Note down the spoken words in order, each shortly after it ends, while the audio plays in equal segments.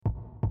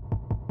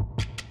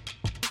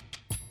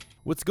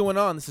What's going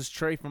on? This is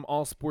Trey from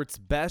All Sports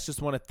Best.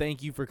 Just want to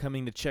thank you for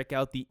coming to check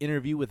out the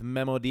interview with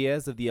Memo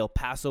Diaz of the El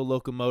Paso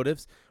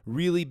Locomotives.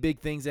 Really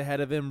big things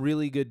ahead of him.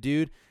 Really good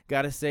dude.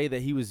 Got to say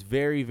that he was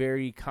very,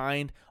 very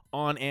kind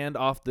on and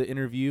off the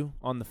interview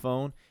on the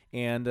phone.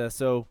 And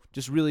so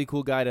just really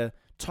cool guy to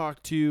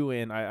talk to,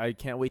 and I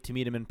can't wait to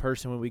meet him in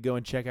person when we go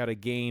and check out a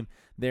game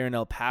there in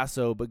El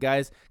Paso. But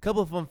guys, a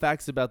couple of fun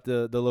facts about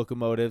the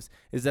Locomotives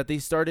is that they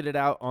started it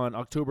out on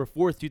October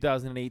 4th,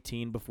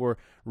 2018 before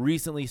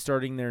recently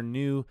starting their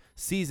new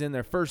season,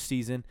 their first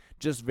season,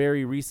 just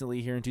very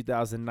recently here in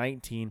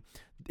 2019.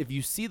 If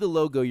you see the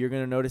logo, you're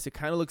going to notice it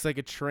kind of looks like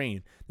a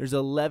train. There's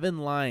 11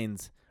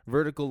 lines,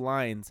 vertical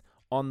lines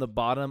on the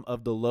bottom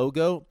of the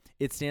logo.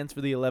 It stands for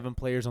the 11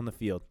 players on the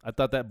field. I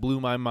thought that blew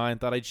my mind.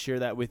 Thought I'd share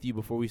that with you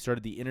before we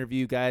started the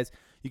interview, guys.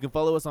 You can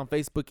follow us on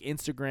Facebook,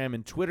 Instagram,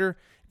 and Twitter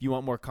if you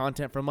want more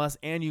content from us,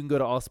 and you can go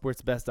to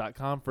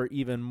allsportsbest.com for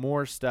even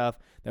more stuff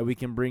that we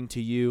can bring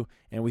to you,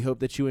 and we hope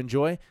that you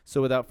enjoy.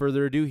 So without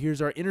further ado,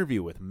 here's our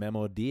interview with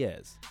Memo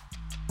Diaz.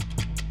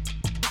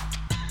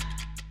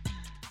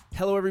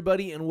 Hello,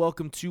 everybody, and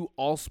welcome to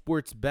All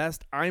Sports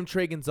Best. I'm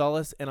Trey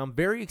Gonzalez, and I'm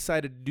very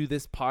excited to do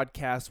this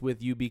podcast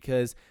with you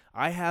because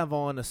I have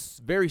on a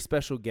very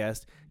special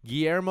guest,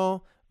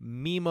 Guillermo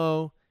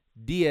Memo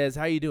Diaz.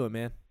 How you doing,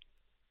 man?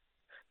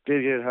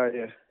 Good. How are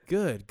you?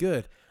 Good.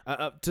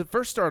 To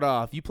first start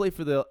off, you play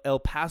for the El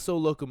Paso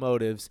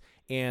Locomotives,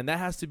 and that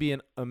has to be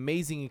an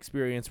amazing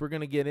experience. We're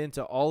going to get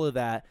into all of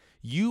that.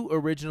 You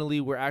originally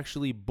were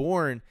actually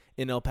born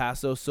in El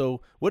Paso,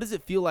 so what does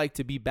it feel like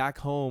to be back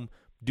home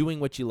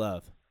doing what you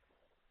love?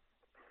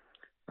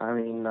 I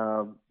mean,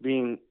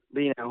 being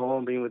at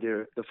home, being with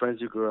the friends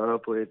you grew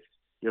up with,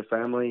 your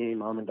family,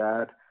 mom and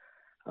dad.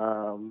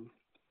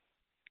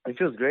 It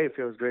feels great. It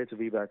feels great to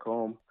be back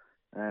home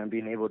and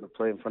being able to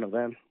play in front of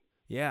them.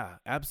 Yeah,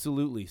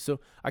 absolutely.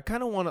 So I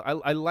kind of want to,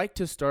 I like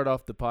to start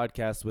off the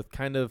podcast with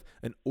kind of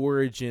an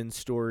origin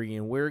story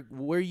and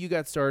where you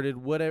got started,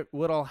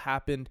 what all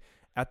happened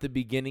at the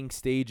beginning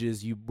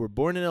stages. You were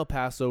born in El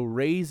Paso,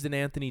 raised in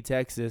Anthony,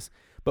 Texas,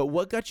 but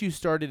what got you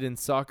started in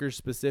soccer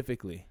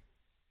specifically?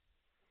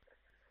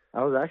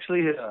 I was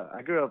actually,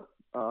 I grew up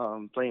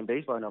playing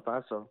baseball in El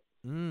Paso.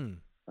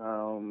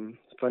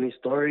 Funny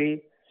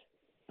story,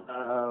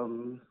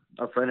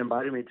 a friend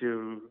invited me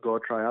to go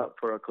try out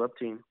for a club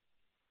team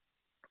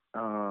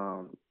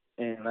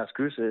in Las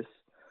Cruces.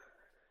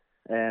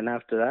 And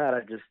after that,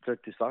 I just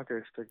stuck to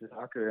soccer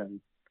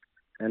and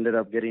ended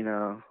up getting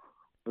a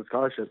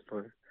scholarship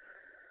for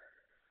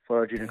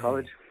our junior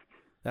college.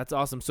 That's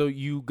awesome. So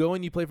you go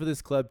and you play for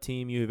this club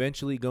team. You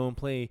eventually go and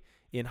play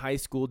in high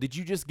school. Did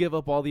you just give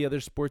up all the other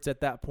sports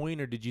at that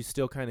point, or did you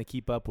still kind of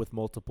keep up with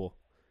multiple?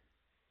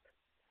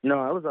 No,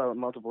 I was a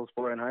multiple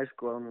sport in high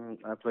school. I mean,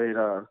 I played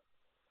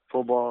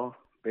football,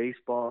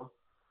 baseball,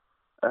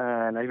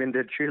 and I even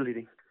did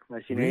cheerleading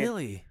my senior year.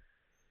 Really?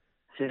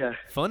 Yeah.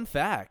 Fun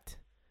fact.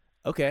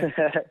 Okay.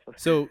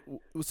 So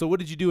what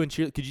did you do in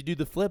cheer? Could you do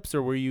the flips,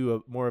 or were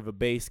you more of a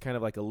base, kind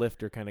of like a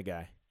lifter kind of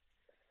guy?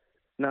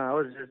 No, I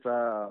was just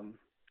a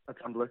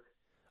tumbler.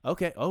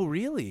 Okay. Oh,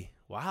 really?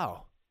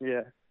 Wow.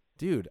 Yeah.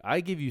 Dude, I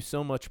give you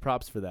so much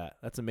props for that.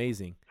 That's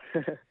amazing.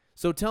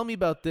 So tell me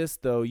about this,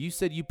 though. You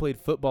said you played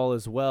football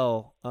as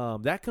well.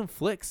 That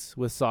conflicts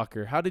with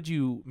soccer. How did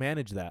you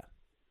manage that?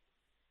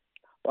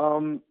 I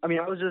mean,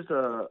 I was just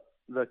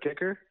the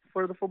kicker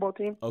for the football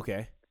team.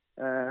 Okay.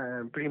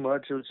 And pretty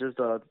much it was just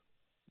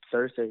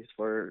Thursdays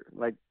for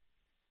like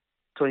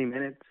 20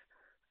 minutes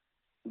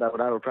that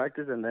I would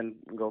practice and then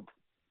go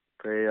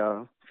play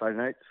Friday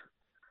nights.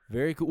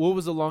 Very cool. What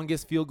was the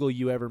longest field goal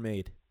you ever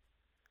made?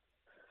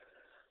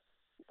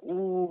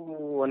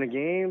 Ooh, in a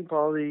game,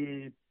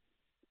 probably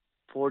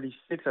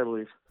 46, I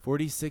believe.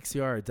 46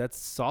 yards. That's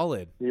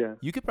solid. Yeah.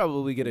 You could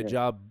probably get a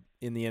job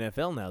in the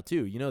NFL now,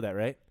 too. You know that,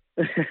 right?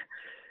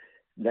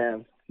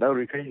 Damn, that would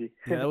be crazy.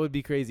 Yeah, that would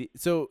be crazy.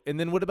 So, and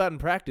then what about in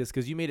practice?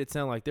 Because you made it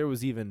sound like there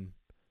was even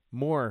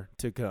more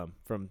to come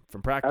from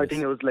practice. I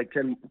think it was like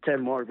 10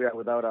 more, yeah,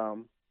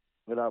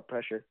 without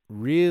pressure.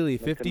 Really?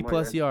 Like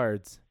 50-plus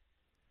yards?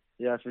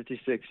 Yeah,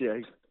 56,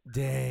 yeah.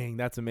 Dang,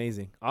 that's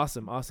amazing.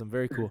 Awesome.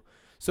 Very cool.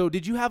 So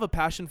did you have a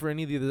passion for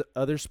any of the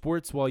other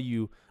sports while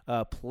you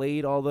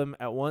played all of them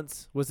at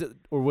once? Was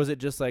it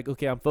just like,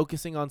 okay, I'm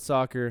focusing on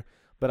soccer,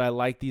 but I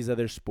like these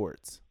other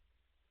sports?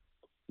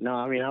 No,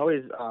 I mean, I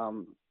always,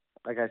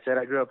 like I said,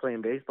 I grew up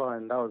playing baseball,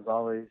 and that was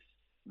always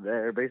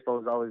there. Baseball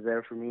was always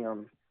there for me.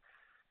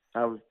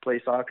 I would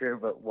play soccer,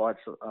 but watch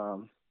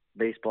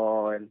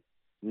baseball and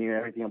knew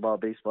everything about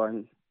baseball,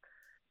 and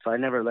so I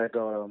never let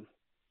go of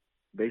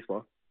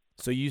baseball.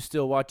 So you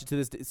still watch it to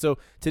this day. So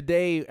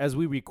today, as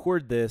we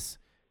record this,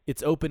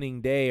 it's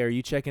opening day. Are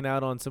you checking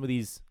out on some of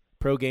these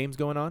pro games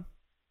going on?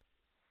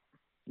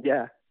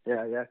 Yeah.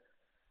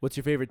 What's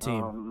your favorite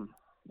team?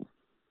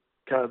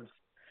 Cubs.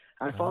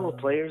 I follow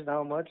players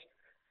not much,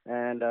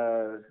 and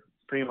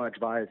pretty much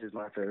Bias is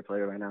my favorite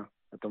player right now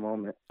at the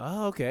moment.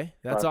 Oh, okay.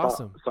 That's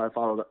awesome. So I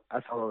follow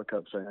the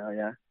Cubs right now,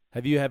 yeah.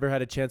 Have you ever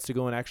had a chance to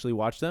go and actually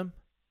watch them?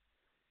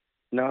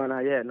 No,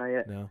 not yet.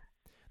 No.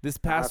 This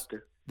past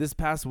this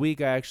past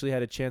week I actually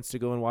had a chance to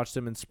go and watch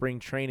them in spring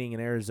training in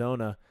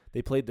Arizona.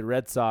 They played the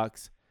Red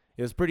Sox.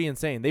 It was pretty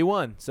insane. They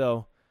won,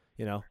 so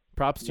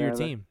props to your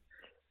team.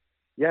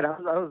 Yeah,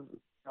 I was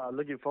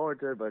looking forward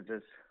to it, but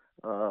just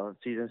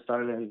season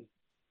started and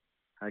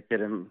I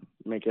couldn't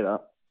make it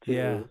up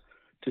to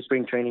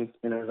spring training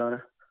in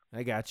Arizona.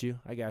 I got you.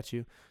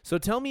 So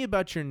tell me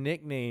about your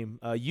nickname.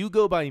 You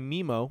go by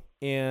Mimo,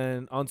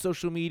 and on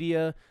social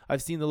media,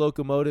 I've seen the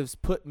Locomotives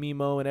put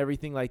Mimo and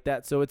everything like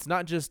that. So it's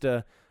not just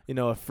a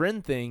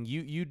friend thing.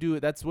 You do it.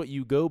 That's what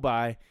you go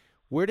by.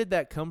 Where did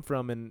that come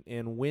from,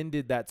 and when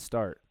did that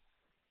start?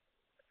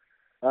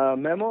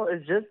 Memo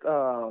is just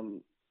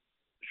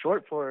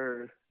short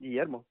for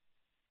Guillermo.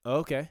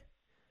 Okay.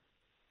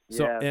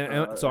 So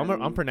so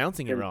I'm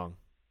pronouncing it wrong.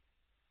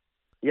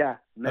 Yeah,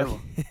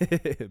 Memo.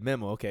 Okay.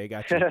 Memo. Okay,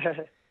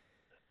 gotcha.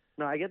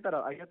 No, I get that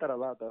a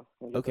lot though.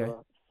 Okay.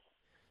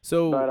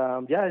 So,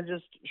 but it's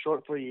just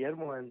short for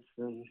Guillermo,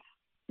 and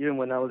even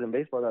when I was in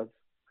baseball,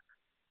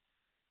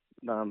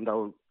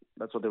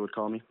 that's what they would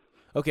call me.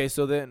 Okay,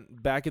 so then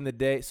back in the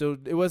day, so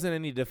it wasn't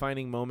any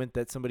defining moment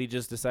that somebody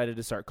just decided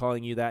to start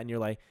calling you that, and you're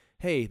like,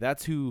 hey,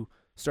 that's who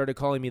started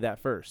calling me that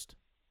first.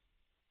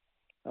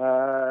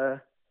 No,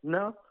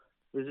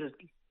 it was just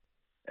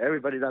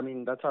everybody. I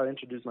mean, that's how I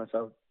introduced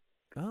myself.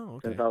 Oh,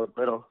 okay. Since I was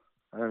little,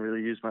 I didn't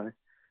really use my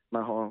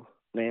whole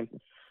name.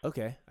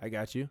 Okay, I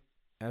got you.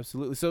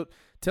 Absolutely. So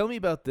tell me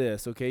about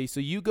this, okay?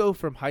 So you go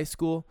from high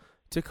school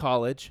to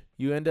college.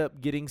 You end up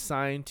getting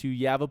signed to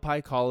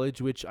Yavapai College,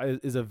 which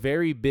is a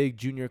very big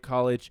junior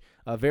college,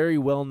 very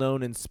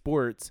well-known in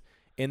sports.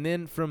 And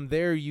then from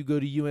there, you go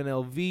to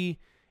UNLV,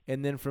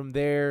 and then from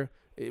there,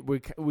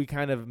 we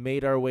kind of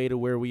made our way to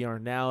where we are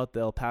now at the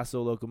El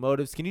Paso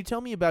Locomotives. Can you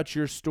tell me about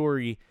your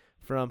story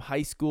from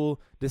high school,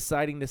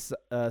 deciding to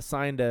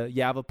sign to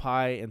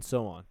Yavapai, and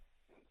so on?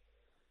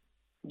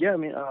 Yeah, I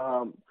mean,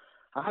 I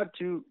had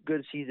 2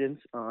 good seasons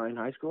in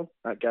high school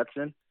at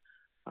Gadsden.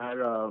 I had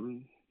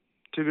 2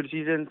 good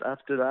seasons.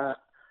 After that,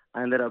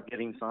 I ended up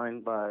getting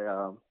signed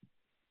to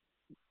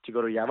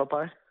go to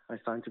Yavapai. I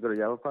signed to go to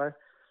Yavapai.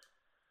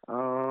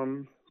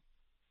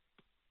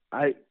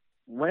 I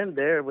went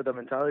there with the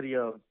mentality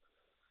of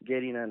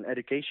getting an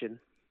education.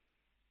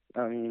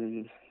 I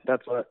mean,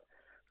 that's what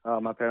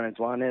my parents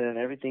wanted and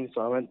everything,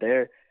 so I went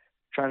there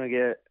trying to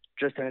get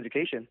just an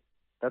education.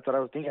 That's what I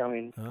was thinking. I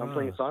mean, I'm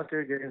playing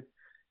soccer,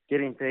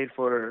 getting paid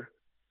for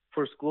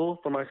school,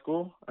 for my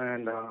school,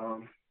 and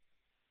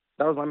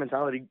that was my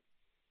mentality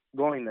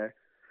going there.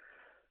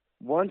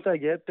 Once I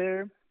get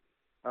there,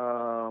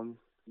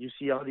 you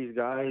see all these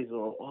guys,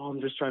 I'm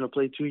just trying to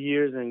play 2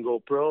 years and go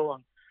pro.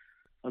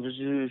 I'm just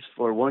doing this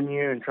for 1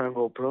 year and try to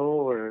go pro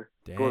or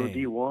go to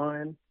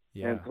D1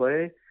 and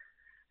play.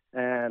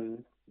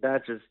 And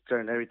that just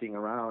turned everything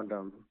around.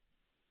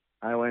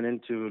 I went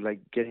into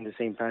getting the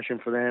same passion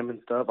for them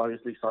and stuff.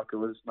 Obviously, soccer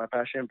was my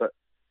passion, but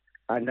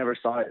I never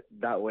saw it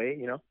that way,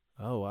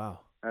 Oh, wow.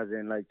 As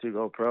in to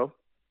go pro.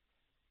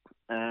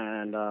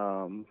 And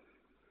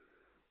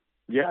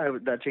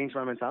that changed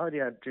my mentality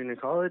at junior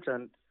college,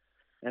 and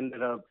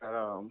ended up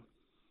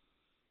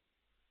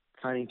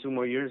signing 2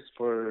 more years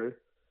for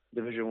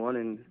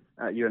Division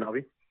I at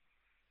UNLV.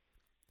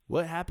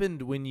 What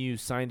happened when you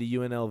signed to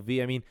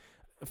UNLV? I mean,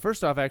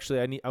 first off, actually,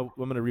 I'm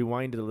going to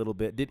rewind it a little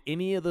bit. Did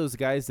any of those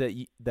guys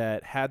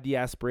that had the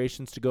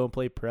aspirations to go and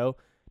play pro,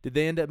 did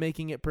they end up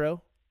making it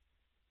pro?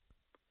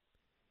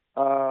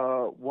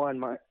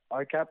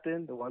 Our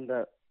captain, the one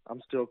that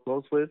I'm still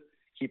close with,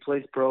 he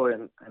plays pro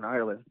in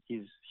Ireland.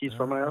 He's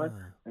from Ireland,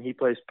 and he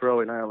plays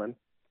pro in Ireland.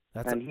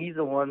 He's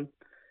the one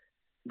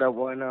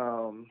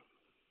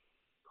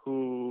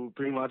who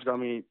pretty much got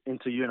me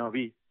into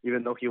UNLV,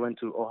 even though he went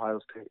to Ohio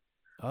State.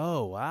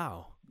 Oh,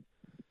 wow.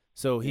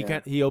 So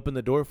he opened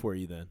the door for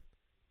you then?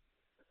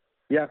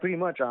 Yeah, pretty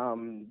much.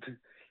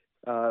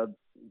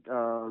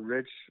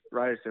 Rich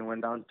Ryerson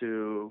went down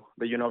to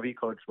the UNLV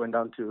coach, went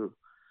down to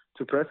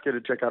Prescott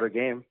to check out a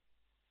game,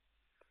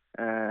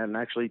 and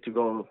actually to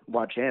go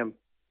watch him.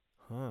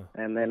 Huh.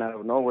 And then out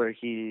of nowhere,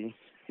 he's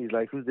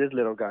like, "Who's this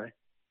little guy?"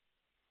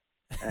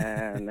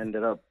 And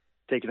ended up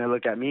taking a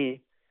look at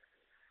me.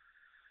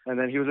 And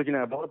then he was looking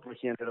at both, but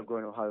he ended up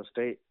going to Ohio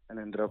State, and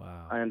I ended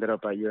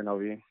up at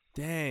UNLV.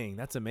 Dang,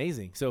 that's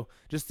amazing. So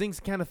just things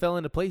kind of fell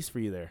into place for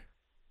you there.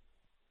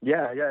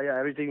 Yeah.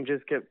 Everything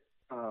just kept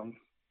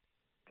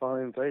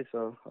falling in place.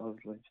 So I was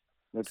like,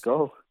 let's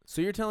go.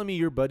 So you're telling me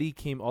your buddy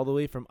came all the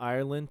way from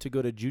Ireland to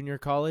go to junior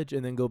college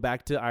and then go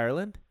back to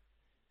Ireland?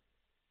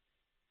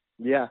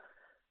 Yeah.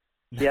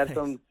 He had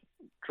some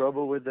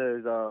trouble with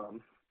his,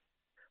 well,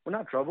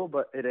 not trouble,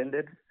 but it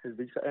ended. His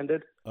visa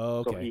ended. Oh,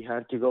 okay. So he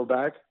had to go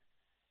back.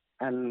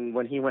 And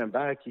when he went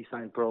back, he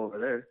signed pro over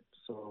there.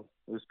 So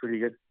it was pretty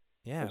good.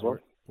 Yeah,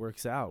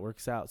 works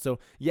out. So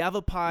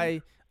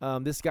Yavapai,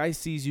 this guy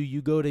sees you.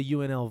 You go to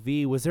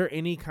UNLV. Was there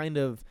any kind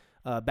of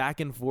back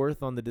and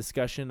forth on the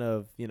discussion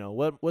of,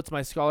 what's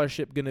my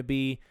scholarship going to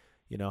be?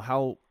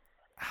 How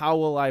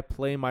will I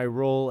play my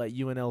role at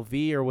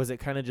UNLV? Or was it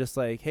kind of just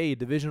like, hey,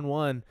 Division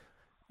I,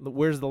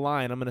 where's the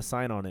line? I'm going to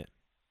sign on it.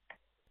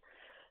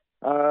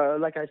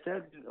 Like I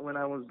said, when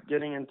I was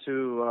getting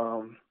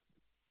into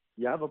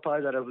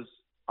Yavapai, that it was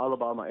all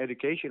about my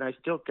education, I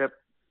still kept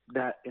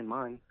that in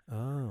mind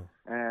Oh.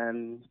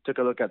 and took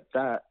a look at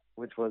that,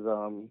 which was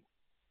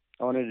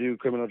I wanted to do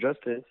criminal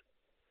justice.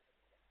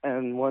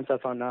 And once I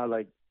found out,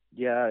 like,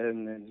 yeah,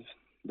 and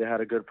they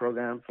had a good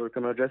program for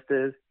criminal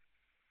justice,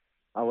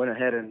 I went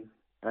ahead and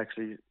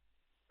actually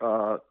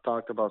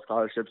talked about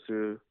scholarships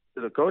to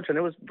the coach, and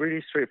it was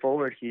pretty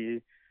straightforward.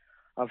 He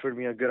offered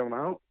me a good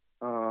amount,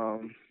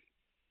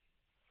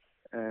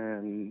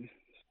 and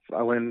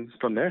I went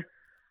from there.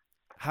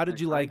 How'd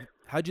you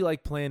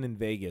like playing in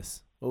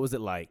Vegas? What was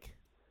it like?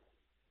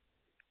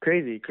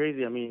 Crazy.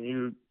 I mean,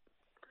 you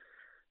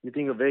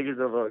think of Vegas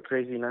of a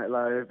crazy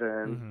nightlife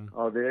and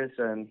all this,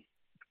 and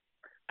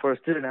for a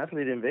student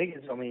athlete in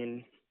Vegas, I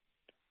mean,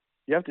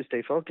 you have to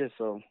stay focused.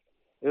 So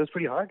it was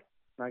pretty hard,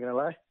 not gonna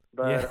lie,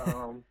 but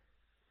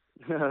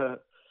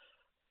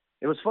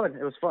it was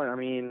fun. I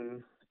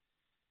mean,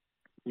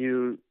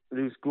 you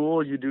do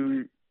school, you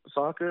do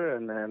soccer,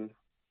 and then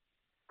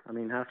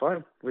have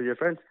fun with your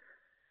friends.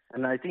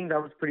 And I think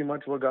that was pretty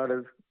much what got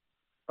us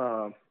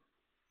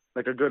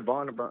like a good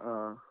bond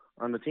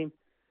on the team.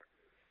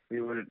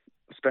 We would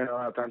spend a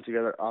lot of time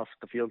together off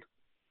the field.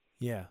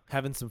 Yeah,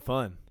 having some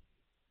fun.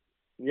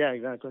 Yeah,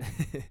 exactly.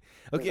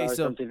 Okay, so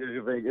something to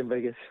do in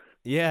Vegas.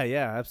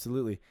 Yeah,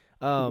 absolutely.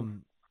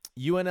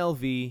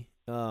 UNLV,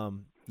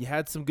 you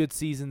had some good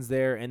seasons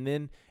there, and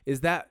then is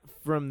that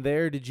from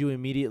there? Did you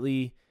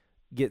immediately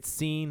get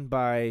seen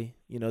by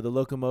the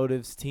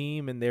Locomotives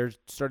team, and they're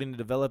starting to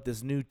develop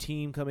this new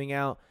team coming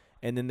out,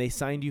 and then they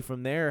signed you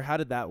from there? How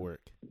did that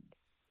work?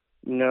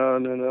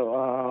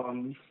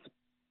 No.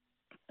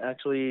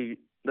 Actually,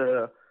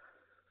 I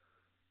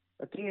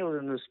think it was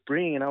in the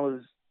spring, and I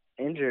was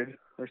injured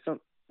or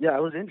something. Yeah, I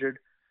was injured,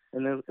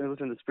 and it was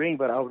in the spring.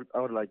 But I was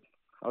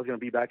gonna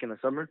be back in the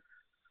summer,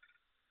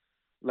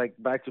 like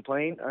back to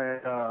playing.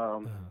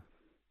 And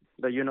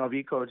the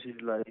UNLV coach, he's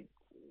like,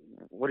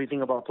 "What do you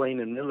think about playing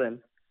in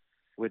Midland,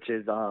 which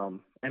is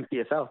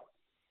NPSL,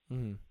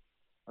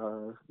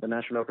 the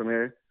National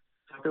Premier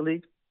Soccer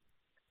League?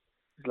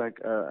 It's like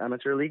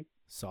amateur league.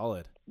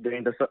 Solid.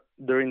 During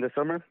the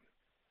summer."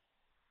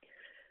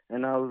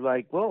 And I was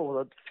like,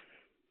 "Whoa,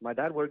 my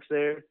dad works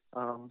there.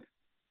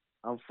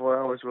 I'm 4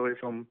 hours away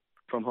from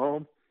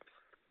home."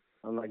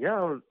 I'm like,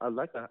 "Yeah, I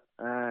like that."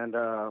 And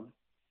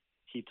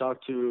he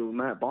talked to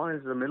Matt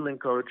Barnes, the Midland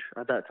coach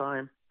at that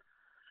time,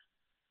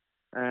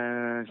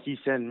 and he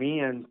sent me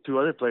and two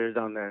other players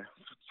down there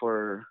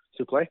to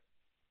play.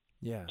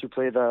 Yeah. To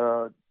play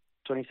the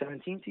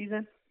 2017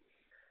 season,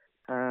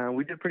 and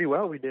we did pretty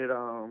well. We did.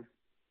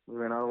 We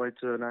went all the way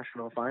to the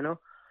national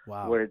final.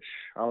 Wow. Which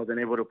I wasn't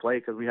able to play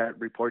because we had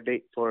report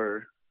date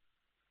for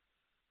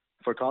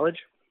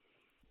college.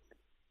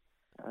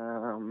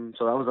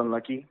 So that was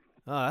unlucky.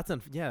 Oh, that's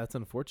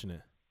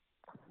unfortunate.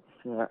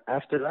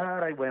 After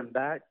that, I went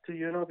back to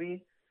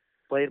UNLV,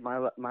 played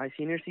my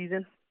senior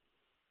season,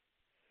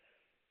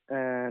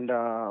 and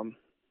I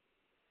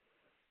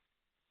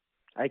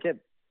kept.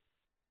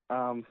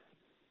 I've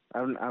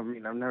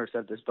never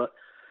said this, but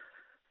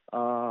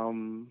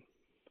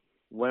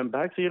went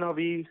back to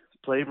UNLV,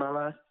 played my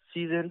last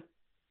season,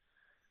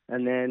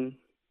 and then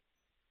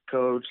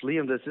Coach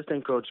Liam, the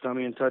assistant coach, got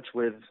me in touch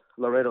with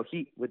Laredo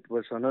Heat, which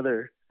was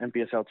another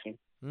NPSL team.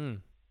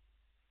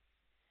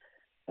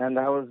 And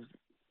that was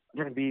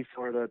going to be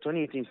for the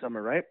 2018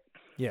 summer, right?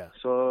 Yeah.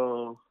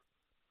 So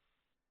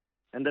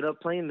ended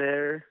up playing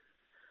there,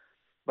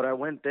 but I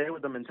went there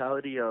with the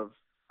mentality of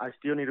I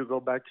still need to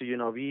go back to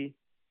UNLV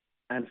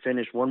and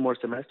finish one more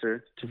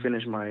semester to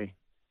finish my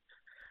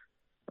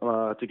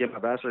to get my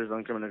bachelor's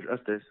on criminal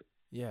justice.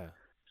 Yeah.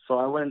 So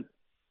I went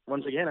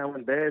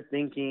there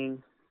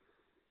thinking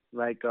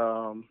like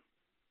I'm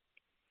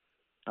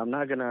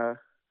not gonna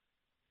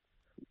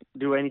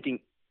do anything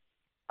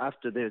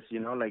after this,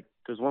 like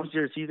because once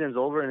your season's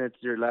over and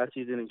it's your last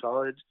season in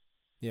college,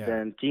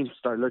 then teams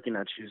start looking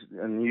at you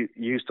and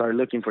you start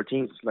looking for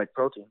teams like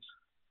pro teams.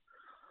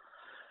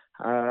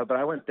 But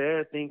I went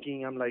there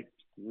thinking I'm like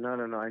no,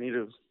 I need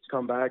to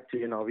come back to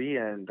UNLV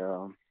and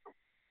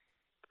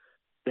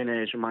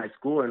finish my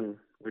school, and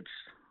which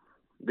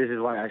this is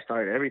why I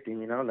started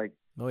everything, like.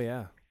 Oh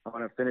yeah. I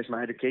want to finish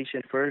my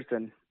education first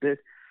and this.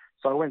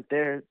 So I went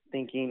there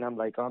thinking I'm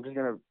like, I'm just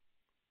going to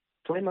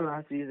play my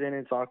last season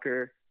in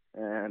soccer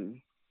and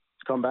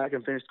come back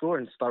and finish school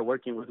and start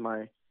working with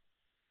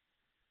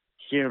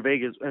here in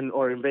Vegas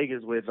or in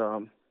Vegas with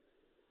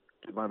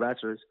my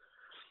bachelor's.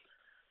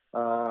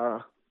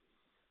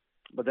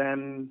 But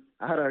then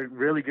I had a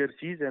really good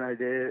season. I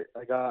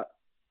got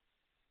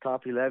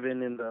top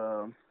 11 in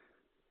the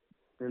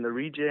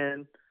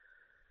region.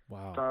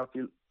 Wow.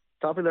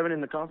 Top 11 in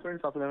the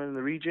conference, top 11 in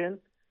the region,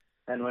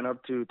 and went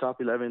up to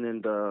top 11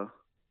 in the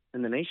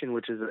nation,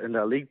 which is in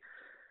the league,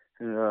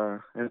 in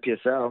the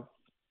NPSL.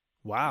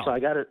 Wow. So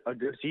I got a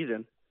good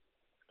season.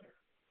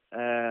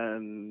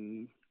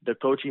 And the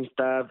coaching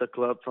staff, the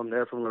club from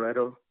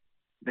Laredo,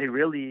 they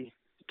really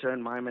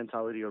turned my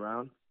mentality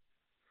around.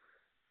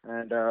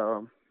 And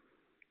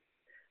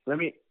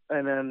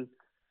then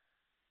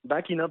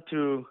backing up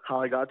to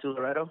how I got to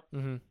Loretto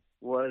Mm-hmm.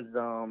 was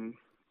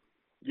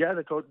yeah,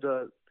 the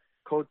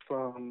coach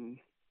from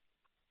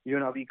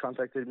UNLV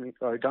contacted me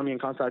or got me in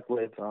contact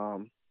with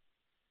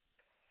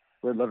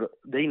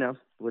Dana,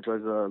 which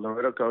was a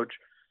Loretto coach,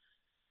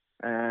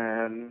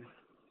 and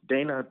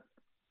Dana,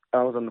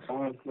 I was on the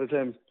phone with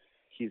him.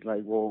 He's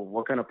like, "Well,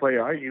 what kind of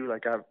player are you?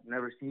 Like, I've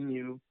never seen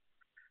you."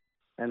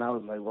 And I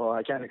was like, "Well,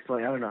 I can't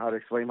explain. I don't know how to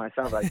explain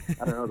myself. Like,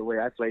 I don't know the way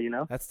I play, you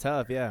know." That's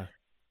tough. Yeah.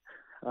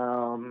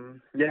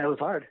 Yeah, it was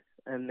hard.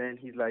 And then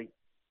he's like,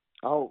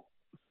 "Oh,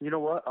 you know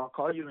what? I'll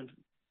call you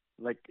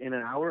in an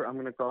hour. I'm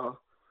gonna call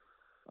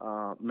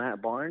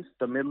Matt Barnes,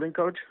 the Midland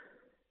coach."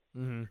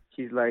 Mm-hmm.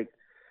 He's like,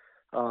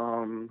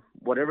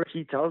 "Whatever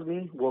he tells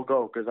me, we'll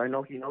go because I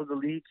know he knows the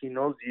league. He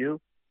knows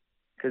you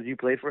because you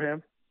played for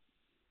him.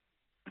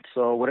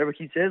 So whatever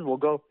he says, we'll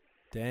go."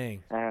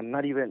 Dang. And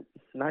not even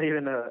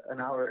an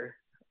hour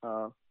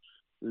uh,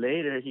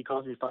 later, he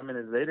calls me 5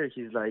 minutes later.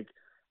 He's like,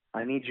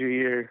 "I need you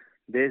here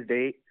this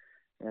date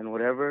and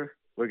whatever.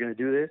 We're gonna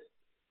do this."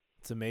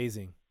 It's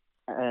amazing.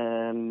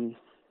 And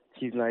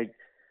he's like,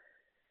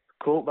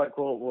 quote by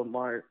quote, what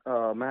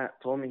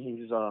Matt told me.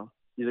 He's a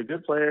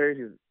good player.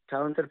 He's a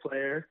talented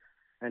player,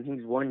 and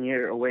he's 1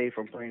 year away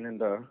from playing in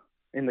the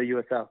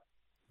USL.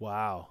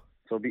 Wow.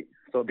 So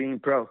being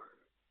pro.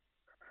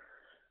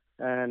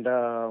 And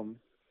I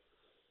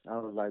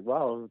was like,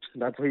 wow,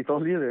 that's what he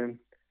told you. Then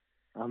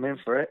I'm in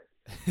for it.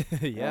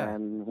 Yeah.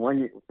 And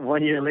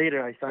 1 year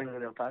later, I signed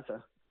with El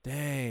Paso.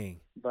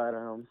 Dang. But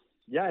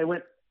yeah,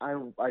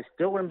 I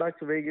still went back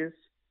to Vegas,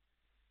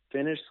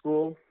 finished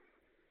school,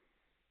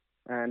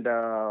 and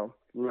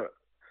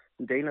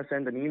Dana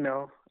sent an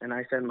email, and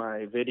I sent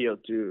my video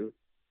to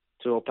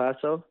El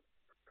Paso.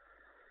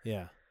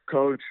 Yeah.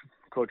 Coach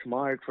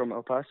Mark from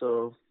El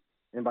Paso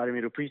invited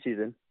me to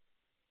preseason.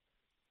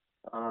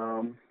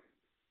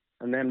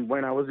 And then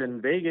when I was in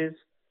Vegas,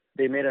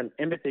 they made an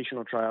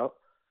invitational tryout.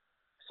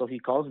 So he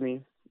calls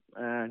me,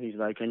 and he's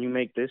like, "Can you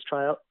make this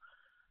tryout?"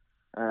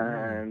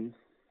 And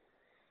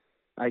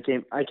I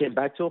came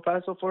back to El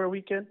Paso for a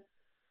weekend,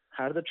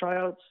 had the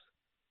tryouts,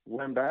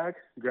 went back,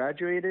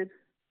 graduated,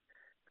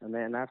 and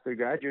then after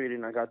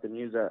graduating, I got the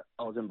news that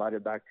I was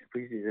invited back to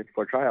preseason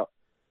for tryout.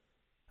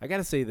 I got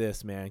to say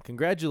this, man.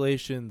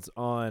 Congratulations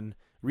on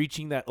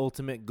reaching that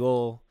ultimate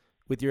goal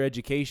with your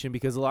education,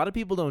 because a lot of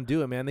people don't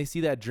do it, man. They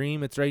see that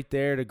dream, it's right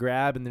there to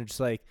grab, and they're just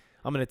like,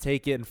 I'm going to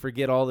take it and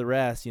forget all the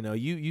rest. You know,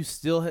 you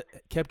still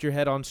kept your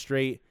head on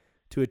straight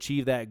to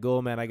achieve that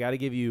goal, man. I got to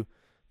give you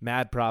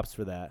mad props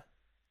for that.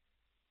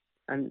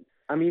 And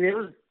I mean, it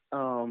was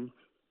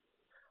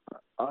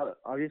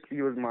obviously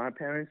it was my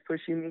parents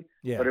pushing me,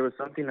 Yeah. but it was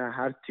something I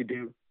had to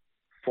do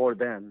for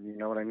them. You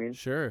know what I mean?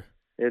 Sure.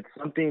 It's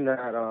something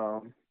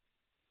that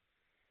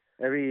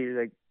every,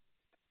 like,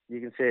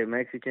 you can say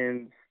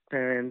Mexican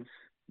parents,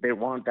 they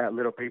want that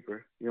little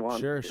paper. They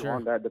want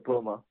that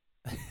diploma.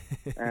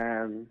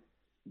 And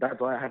that's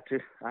why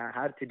I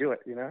had to do it,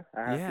 you know?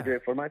 I had to do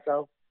it for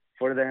myself,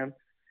 for them,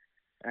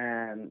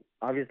 and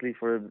obviously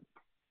for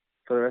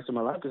the rest of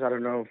my life, because I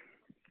don't know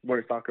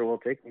where soccer will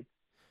take me.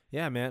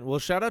 Yeah, man. Well,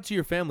 shout out to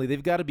your family.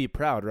 They've got to be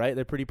proud, right?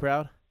 They're pretty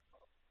proud?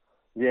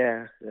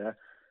 Yeah.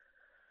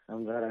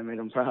 I'm glad I made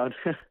them proud.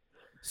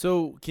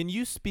 So can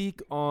you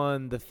speak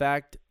on the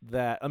fact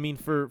that, I mean,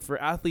 for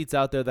athletes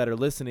out there that are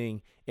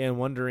listening and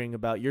wondering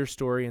about your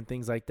story and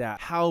things like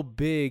that, how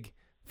big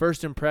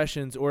first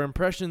impressions or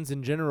impressions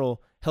in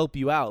general help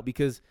you out?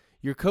 Because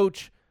your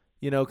coach,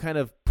 you know, kind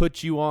of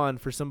put you on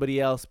for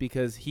somebody else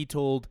because he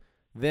told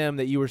them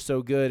that you were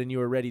so good and you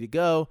were ready to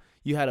go.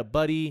 You had a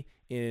buddy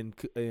in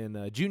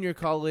junior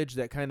college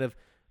that kind of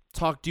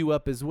talked you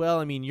up as well.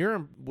 I mean,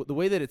 the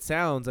way that it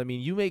sounds, I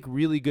mean, you make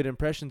really good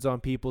impressions on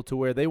people to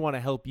where they want to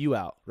help you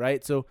out,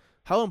 right? So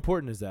how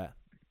important is that?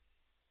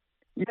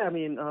 Yeah, I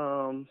mean,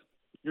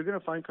 you're going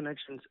to find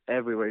connections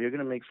everywhere. You're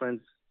going to make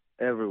friends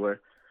everywhere.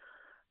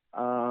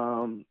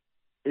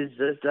 It's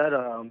just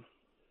that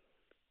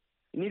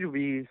you need to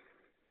be,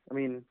 I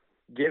mean,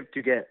 give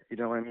to get, you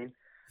know what I mean?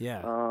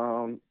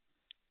 Yeah.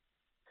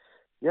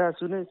 Yeah, as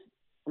soon as,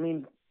 I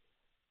mean,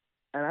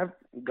 and I've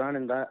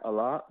gotten that a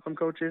lot from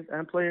coaches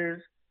and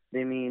players.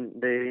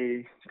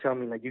 They tell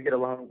me, like, you get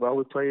along well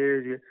with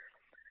players,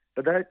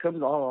 but that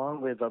comes all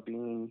along with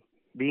being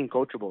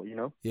coachable, you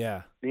know?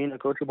 Yeah. Being a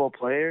coachable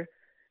player,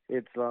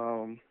 it's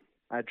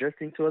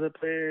adjusting to other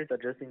players,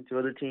 adjusting to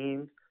other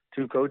teams,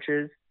 to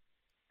coaches,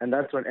 and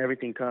that's when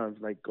everything comes.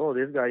 Like, oh,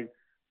 this guy,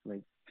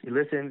 like, he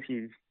listens,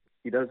 he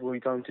does what we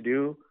tell him to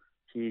do,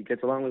 he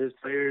gets along with his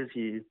players,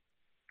 he's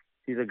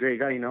a great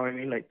guy, you know what I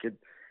mean? Like,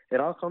 it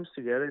all comes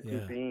together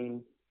to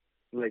being,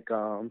 like,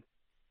 I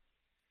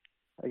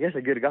guess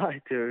a good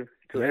guy to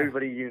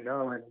everybody you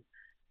know and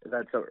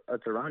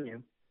that's around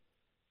you.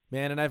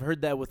 Man, and I've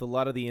heard that with a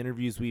lot of the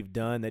interviews we've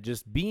done, that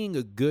just being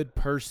a good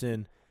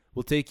person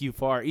will take you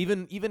far.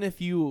 Even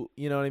if you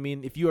know what I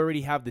mean, if you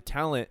already have the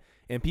talent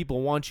and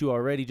people want you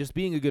already, just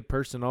being a good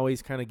person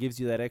always kind of gives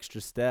you that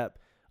extra step,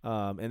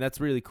 and that's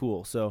really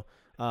cool. So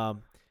I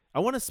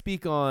want to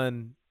speak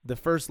on the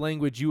first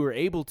language you were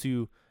able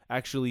to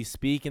actually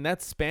speak, and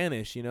that's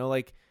Spanish.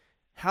 Like,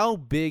 how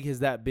big has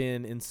that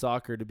been in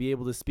soccer to be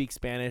able to speak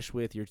Spanish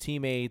with your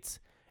teammates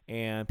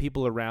and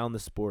people around the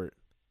sport?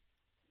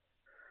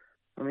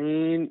 I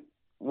mean,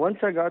 once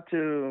I got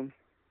to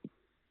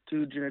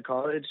junior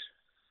college,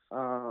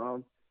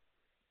 um,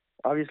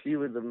 obviously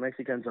with the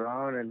Mexicans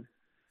around, and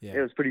Yeah.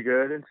 it was pretty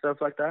good and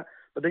stuff like that.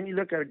 But then you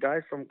look at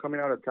guys from coming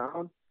out of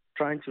town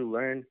trying to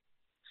learn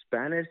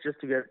Spanish just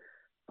to get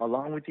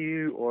along with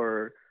you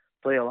or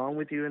play along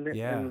with you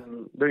Yeah.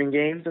 during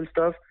games and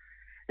stuff.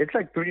 It's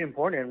like pretty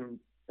important.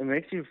 It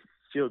makes you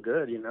feel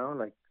good,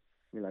 like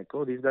you're like,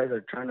 oh, these guys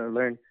are trying to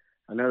learn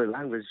another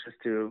language just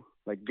to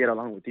like get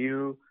along with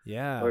you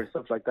Yeah. or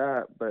stuff like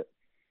that. But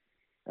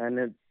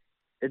and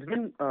it's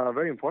been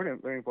very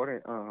important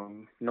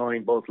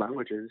knowing both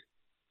languages.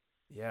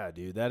 Yeah,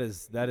 dude, that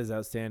is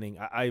outstanding.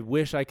 I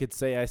wish I could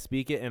say I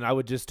speak it, and I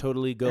would just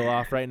totally go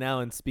off right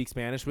now and speak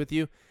Spanish with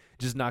you.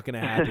 Just not gonna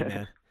happen,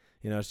 man.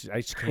 I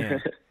just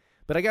can't.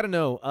 But I gotta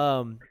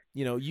know,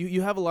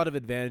 you have a lot of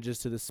advantages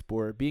to the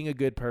sport. Being a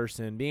good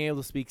person, being able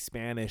to speak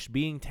Spanish,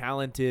 being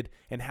talented,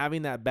 and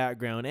having that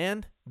background,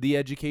 and the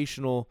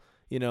educational,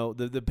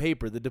 the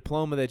paper, the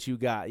diploma that you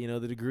got,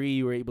 the degree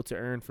you were able to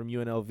earn from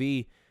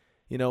UNLV.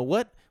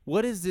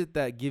 What is it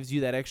that gives you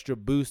that extra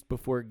boost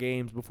before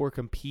games, before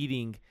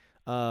competing?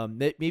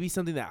 Maybe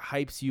something that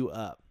hypes you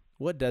up.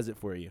 What does it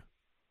for you?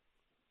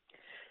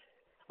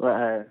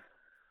 Well,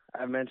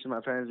 I mentioned my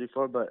parents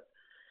before, but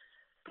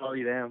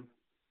probably them,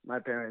 my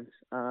parents.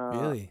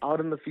 Really? Out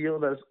in the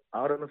field as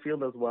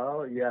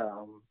well.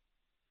 Yeah.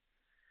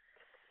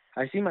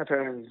 I see my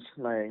parents.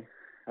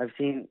 I've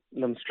seen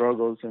them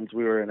struggle since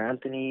we were in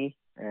Anthony,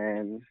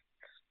 and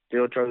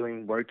still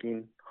struggling,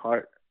 working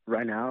hard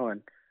right now.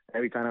 And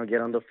every time I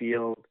get on the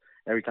field,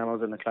 every time I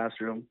was in the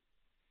classroom,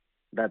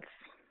 that's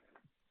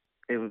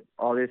it.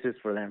 All this is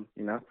for them,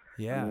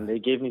 Yeah. I mean, they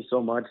gave me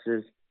so much.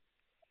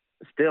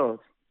 Still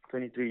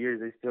 23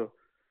 years, they still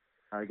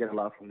get a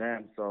lot from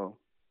them. So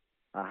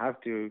I have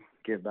to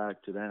give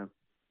back to them.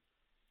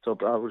 So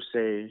I would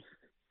say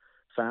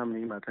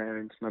family, my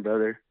parents, my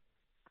brother.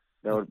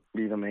 That would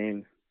be the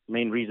main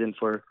reason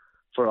for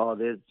all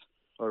this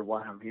or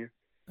why I'm here.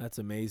 That's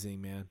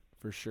amazing, man,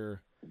 for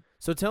sure.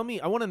 So tell me,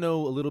 I want to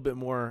know a little bit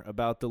more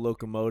about the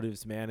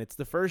Locomotives, man. It's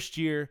the first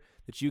year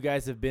that you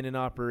guys have been in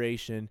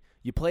operation.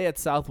 You play at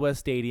Southwest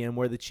Stadium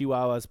where the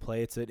Chihuahuas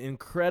play. It's an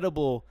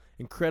incredible,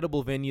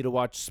 incredible venue to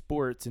watch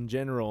sports in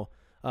general.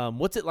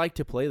 What's it like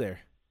to play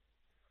there?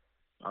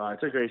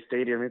 It's a great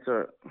stadium. It's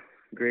a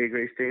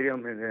great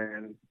stadium, and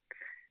then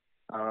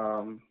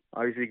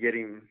obviously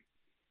getting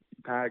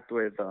packed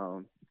with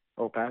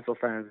El Paso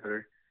fans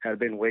that have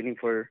been waiting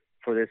for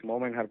this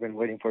moment, have been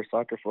waiting for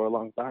soccer for a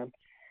long time.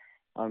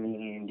 I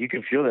mean, you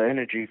can feel the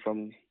energy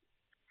from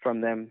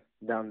them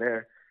down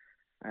there,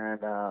 and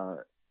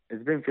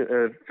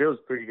it feels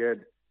pretty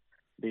good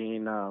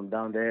being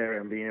down there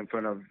and being in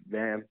front of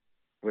them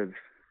with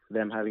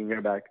them having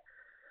your back.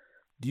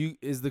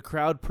 Is the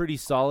crowd pretty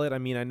solid? I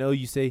mean, I know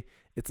you say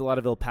it's a lot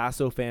of El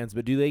Paso fans,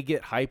 but do they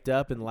get hyped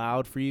up and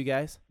loud for you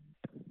guys?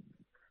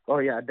 Oh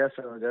yeah,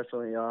 definitely.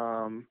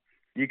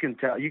 You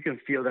can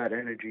feel that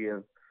energy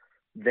of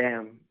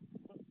them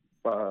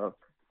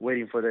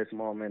waiting for this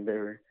moment.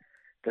 They're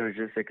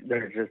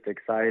just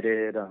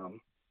excited,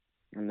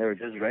 and they were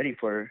just ready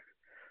for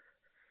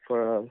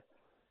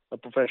a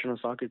professional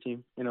soccer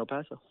team in El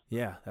Paso.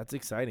 Yeah, that's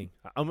exciting.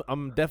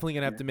 I'm definitely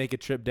gonna have to make a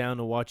trip down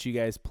to watch you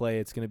guys play.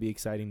 It's gonna be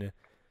exciting to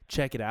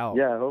check it out.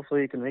 Yeah,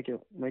 hopefully you can make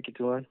it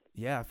to one.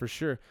 Yeah, for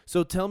sure.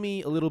 So tell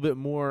me a little bit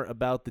more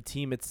about the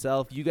team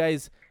itself. You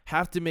guys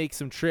have to make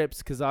some trips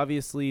because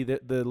obviously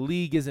the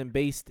league isn't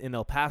based in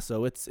El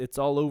Paso. It's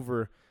all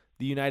over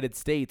the United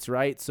States,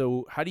 right?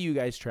 So how do you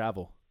guys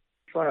travel?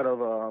 Fly out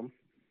of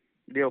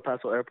the El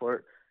Paso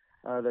airport.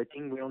 I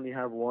think we only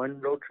have one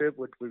road trip,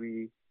 which would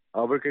be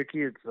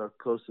Albuquerque. It's the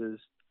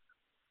closest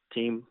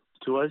team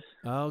to us.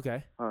 Oh,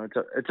 okay.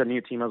 It's a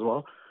new team as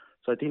well.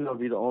 So I think that'll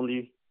be the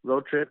only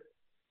road trip.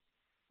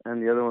 And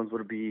the other ones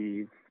would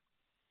be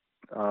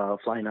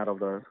flying out of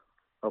the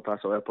El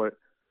Paso airport.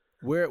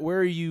 Where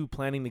are you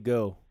planning to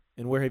go,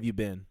 and where have you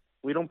been?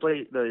 We don't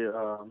play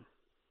the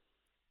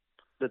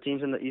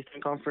teams in the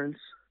Eastern Conference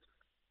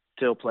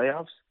till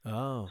playoffs.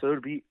 Oh. So it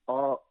would be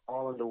all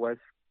in the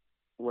West.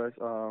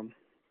 So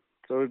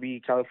it would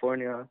be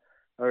California,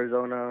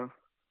 Arizona,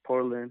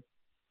 Portland,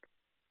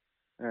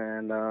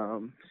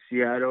 and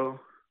Seattle.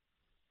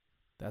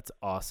 That's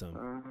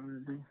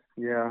awesome.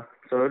 Yeah,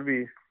 so it would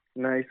be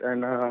nice.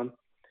 And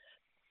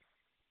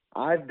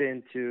I've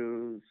been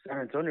to San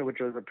Antonio, which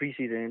was a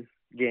preseason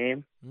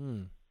game,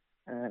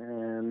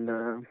 and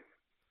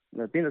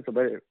I think that's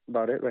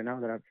about it right now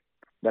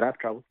that I've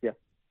traveled. Yeah.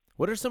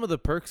 What are some of the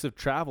perks of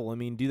travel? I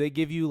mean, do they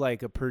give you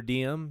like a per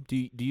diem?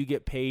 Do you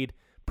get paid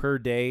per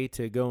day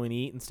to go and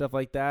eat and stuff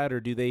like that, or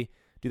do they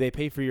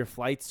pay for your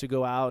flights to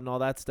go out and all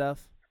that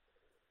stuff?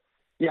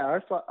 Yeah,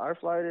 our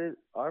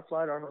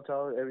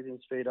hotel,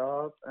 everything's paid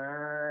off.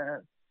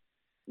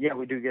 Yeah,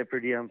 we do get per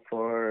diem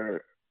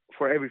for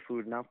every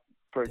food, not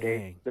per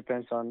day.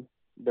 Depends on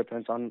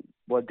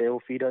what they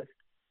will feed us.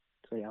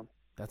 I am.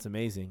 That's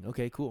amazing.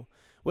 Okay, cool.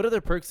 What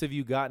other perks have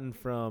you gotten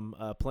from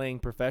playing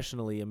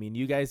professionally? I mean,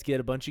 you guys get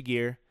a bunch of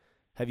gear.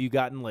 Have you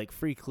gotten like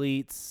free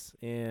cleats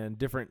and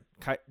different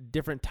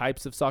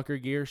types of soccer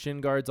gear, shin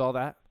guards, all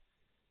that?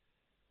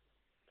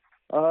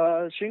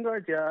 Shin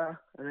guards, yeah,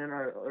 and then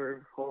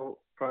our whole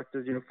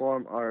practice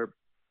uniform, our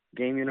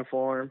game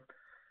uniform.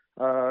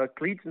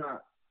 Cleats,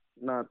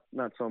 not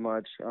so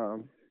much.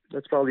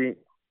 That's probably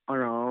on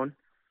our own,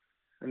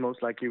 and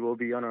most likely will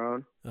be on our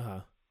own.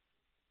 Uh-huh.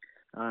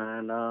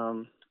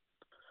 And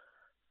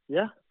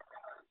yeah.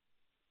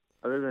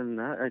 Other than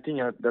that, I think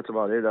that's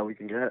about it that we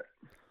can get.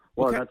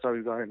 Well, Okay. that's all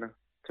we got right now.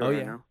 Oh, Right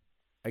yeah. now.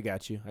 I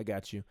got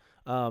you.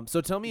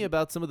 So tell me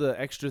about some of the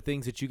extra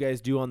things that you guys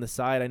do on the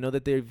side. I know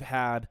that they've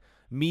had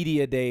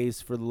media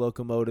days for the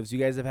Locomotives. You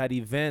guys have had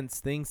events,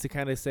 things to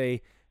kind of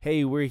say,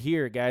 hey, we're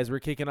here, guys. We're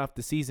kicking off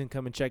the season.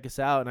 Come and check us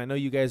out. And I know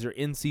you guys are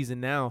in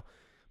season now.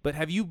 But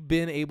have you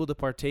been able to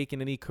partake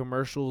in any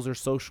commercials or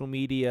social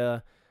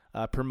media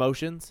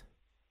promotions?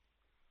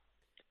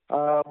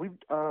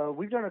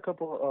 We've done a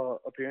couple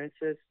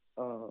appearances.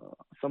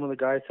 Some of the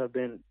guys have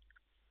been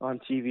on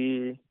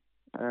TV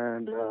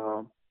and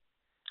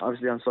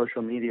obviously on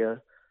social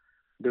media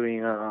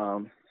doing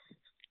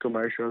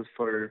commercials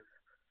for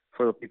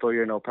the people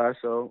here in El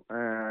Paso,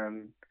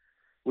 and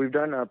we've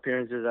done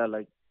appearances at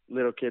like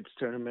little kids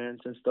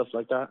tournaments and stuff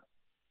like that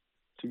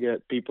to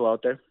get people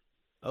out there.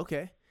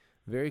 Okay.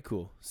 Very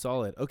cool.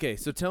 Solid. Okay,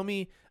 so tell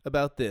me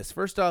about this.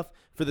 First off,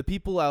 for the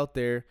people out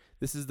there,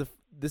 this is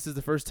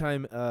the first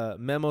time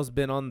Memo's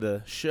been on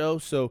the show,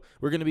 so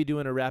we're going to be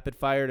doing a rapid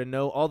fire to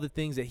know all the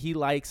things that he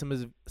likes,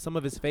 some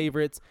of his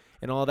favorites,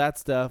 and all that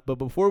stuff. But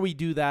before we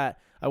do that,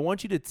 I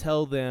want you to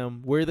tell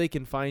them where they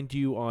can find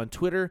you on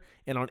Twitter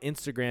and on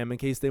Instagram in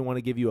case they want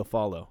to give you a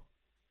follow.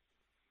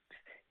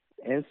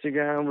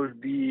 Instagram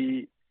would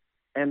be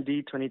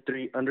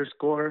MD23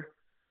 _,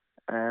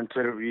 and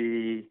Twitter would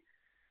be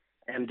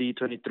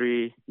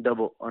MD23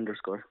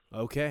 _.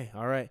 Okay,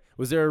 all right.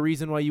 Was there a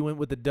reason why you went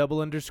with the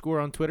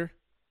 _ on Twitter?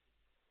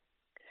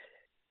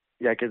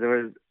 Yeah, because there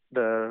was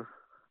the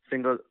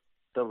single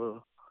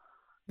double.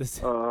 The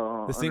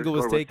single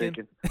was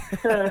taken?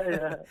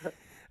 Yeah.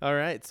 All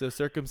right, so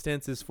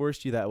circumstances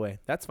forced you that way.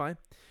 That's fine.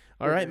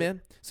 All right,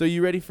 man. So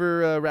you ready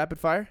for rapid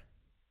fire?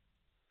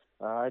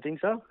 I think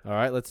so. All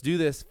right, let's do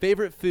this.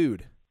 Favorite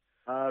food?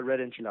 Red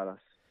enchiladas.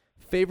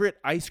 Favorite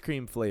ice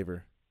cream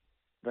flavor?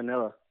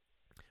 Vanilla.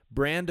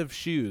 Brand of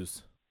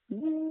shoes?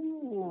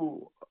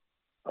 Ooh.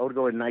 I would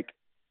go with Nike.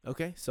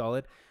 Okay,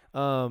 solid.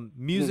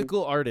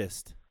 Musical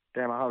artist?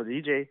 Damn, I have a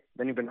DJ.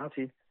 Benny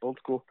Benassi. Old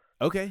school.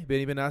 Okay,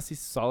 Benny Benassi,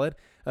 solid.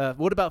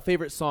 What about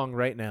favorite song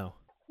right now?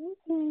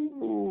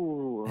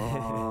 Ooh.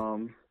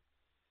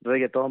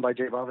 Reggaeton by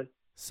J Balvin.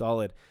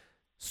 Solid.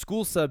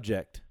 School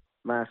subject?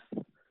 Math.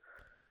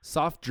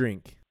 Soft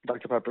drink?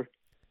 Dr. Pepper.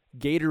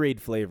 Gatorade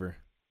flavor?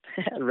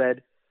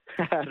 Red.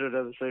 I don't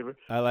know the flavor.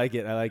 I like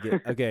it.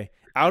 Okay.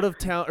 Out of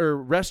town or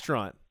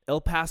restaurant?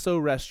 El Paso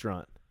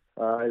restaurant?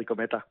 El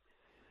Cometa.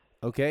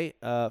 Okay.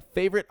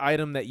 Favorite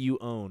item that you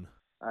own?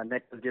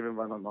 Necklace given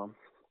by my mom.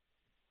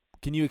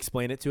 Can you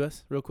explain it to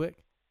us real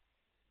quick?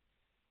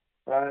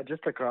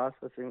 Just a cross,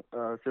 a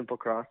simple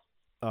cross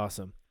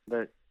Awesome.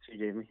 that she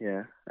gave me,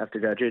 yeah, after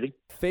graduating.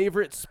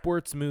 Favorite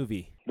sports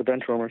movie? The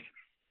Benchwarmers.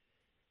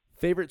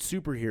 Favorite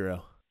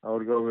superhero? I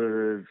would go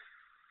with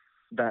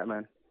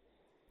Batman.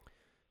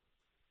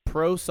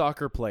 Pro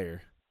soccer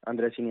player?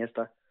 Andres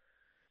Iniesta.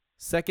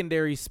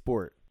 Secondary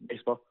sport?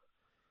 Baseball.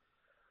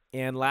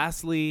 And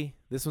lastly,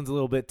 this one's a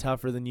little bit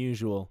tougher than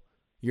usual.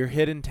 Your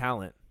hidden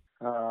talent?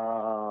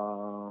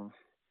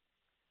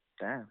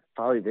 Damn,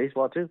 probably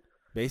baseball too.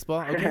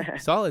 Baseball? Okay.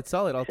 Solid.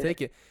 I'll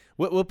take it.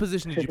 What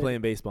position did you play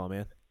in baseball,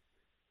 man?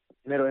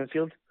 Middle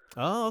infield.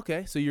 Oh,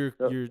 okay. So you're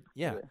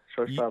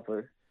shortstop.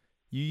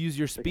 You use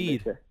your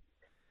speed.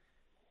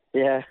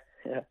 Yeah.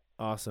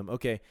 Awesome.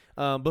 Okay.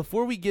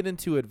 Before we get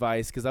into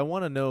advice, because I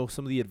want to know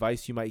some of the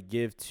advice you might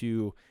give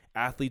to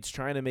athletes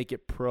trying to make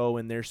it pro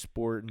in their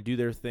sport and do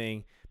their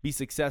thing, be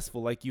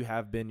successful like you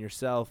have been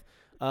yourself.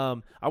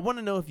 I want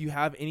to know if you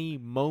have any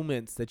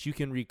moments that you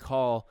can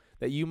recall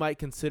that you might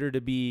consider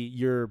to be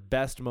your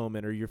best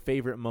moment or your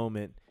favorite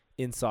moment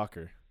in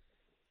soccer.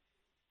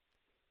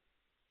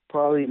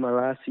 Probably my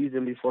last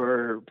season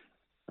before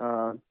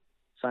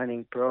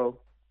signing pro,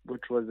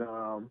 which was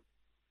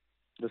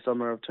the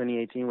summer of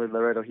 2018 with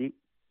Laredo Heat.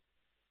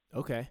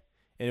 Okay.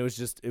 And it was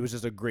just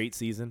a great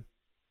season.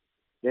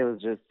 It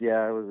was a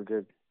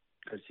good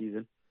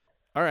season.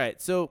 All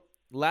right. So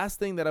last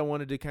thing that I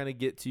wanted to kind of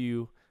get to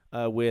you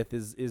with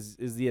is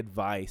the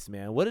advice,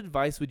 man. What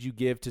advice would you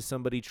give to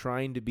somebody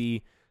trying to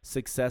be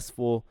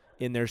successful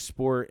in their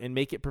sport and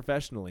make it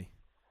professionally?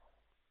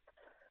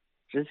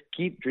 Just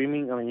keep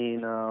dreaming. I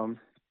mean,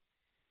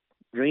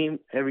 dream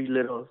every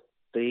little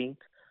thing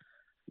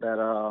that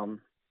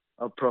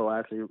a pro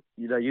athlete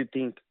that you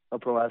think a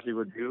pro athlete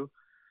would do.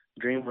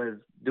 Dream with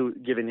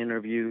giving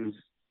interviews,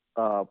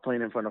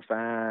 playing in front of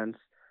fans,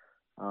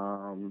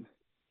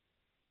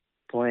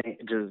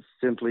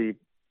 simply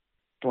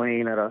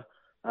playing at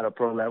a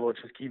pro level.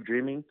 Just keep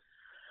dreaming.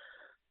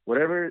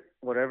 whatever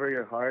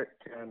your heart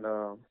can,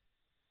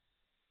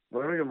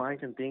 whatever your mind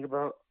can think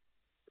about,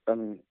 I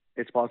mean,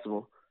 it's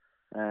possible,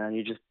 and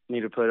you just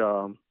need to put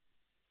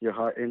your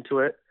heart into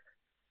it,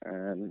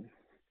 and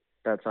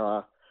that's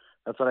what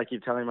I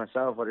keep telling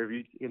myself. Whatever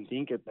you can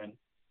think it, then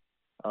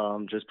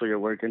just put your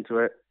work into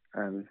it,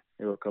 and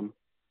it will come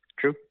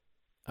true.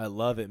 I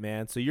love it,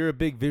 man. So you're a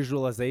big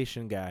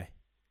visualization guy.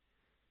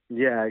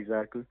 Yeah,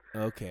 exactly.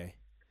 Okay.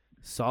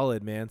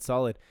 Solid, man.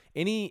 Solid.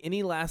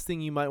 Any last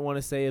thing you might want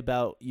to say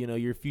about,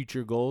 your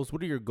future goals?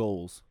 What are your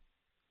goals?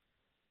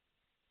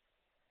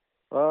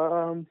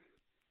 Um,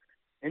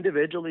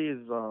 Individually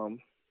is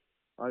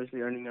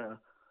obviously earning a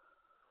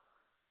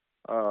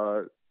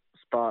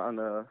spot on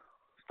the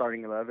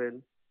starting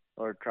 11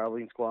 or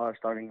traveling squad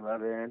starting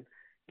 11,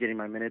 getting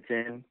my minutes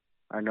in.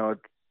 I know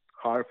it's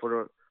hard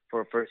for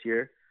a first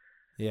year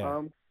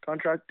Yeah.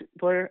 contract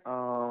player,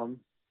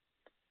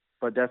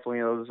 but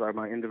definitely those are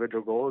my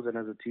individual goals. And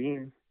as a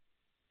team,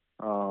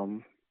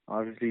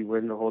 obviously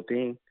win the whole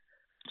thing,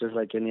 just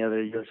like any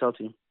other USL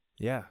team.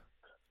 Yeah.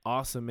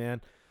 Awesome,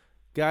 man.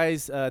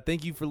 Guys,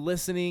 thank you for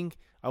listening.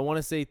 I want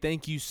to say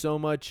thank you so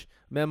much,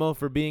 Memo,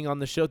 for being on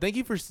the show. Thank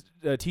you for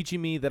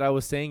teaching me that I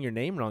was saying your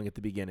name wrong at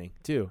the beginning,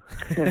 too.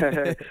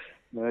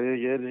 No,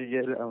 you're good.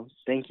 You're good.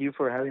 Thank you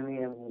for having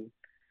me, and it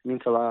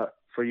means a lot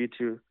for you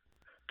to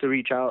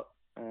reach out,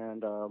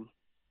 and I'm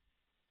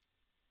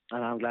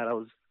glad I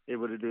was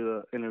able to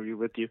do the interview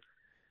with you.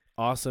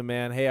 Awesome,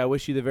 man. Hey, I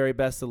wish you the very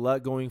best of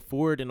luck going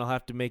forward, and I'll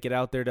have to make it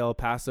out there to El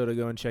Paso to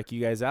go and check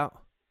you guys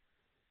out.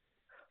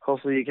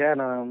 Hopefully you can.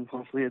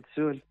 Hopefully it's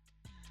soon.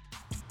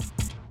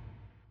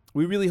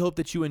 We really hope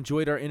that you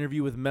enjoyed our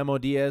interview with Memo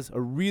Diaz, a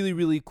really,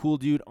 really cool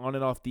dude on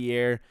and off the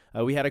air.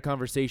 We had a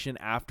conversation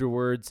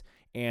afterwards,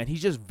 and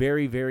he's just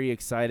very, very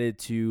excited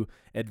to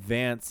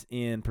advance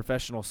in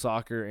professional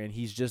soccer, and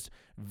he's just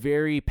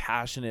very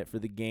passionate for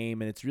the game,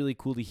 and it's really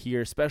cool to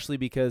hear, especially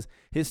because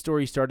his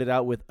story started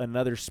out with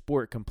another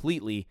sport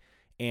completely,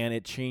 and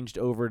it changed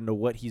over into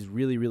what he's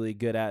really, really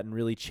good at and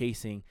really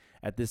chasing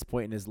at this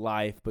point in his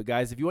life. But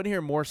guys, if you want to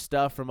hear more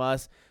stuff from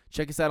us,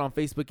 check us out on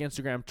Facebook,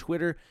 Instagram,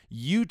 Twitter.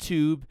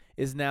 YouTube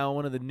is now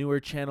one of the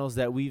newer channels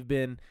that we've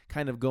been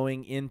kind of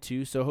going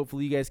into, so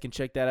hopefully you guys can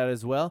check that out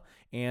as well,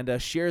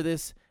 and share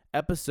this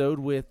episode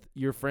with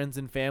your friends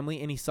and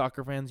family. Any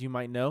soccer fans you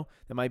might know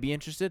that might be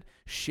interested,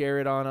 share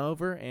it on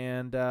over,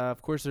 and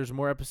of course there's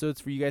more episodes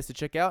for you guys to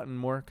check out and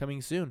more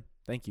coming soon.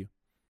 Thank you.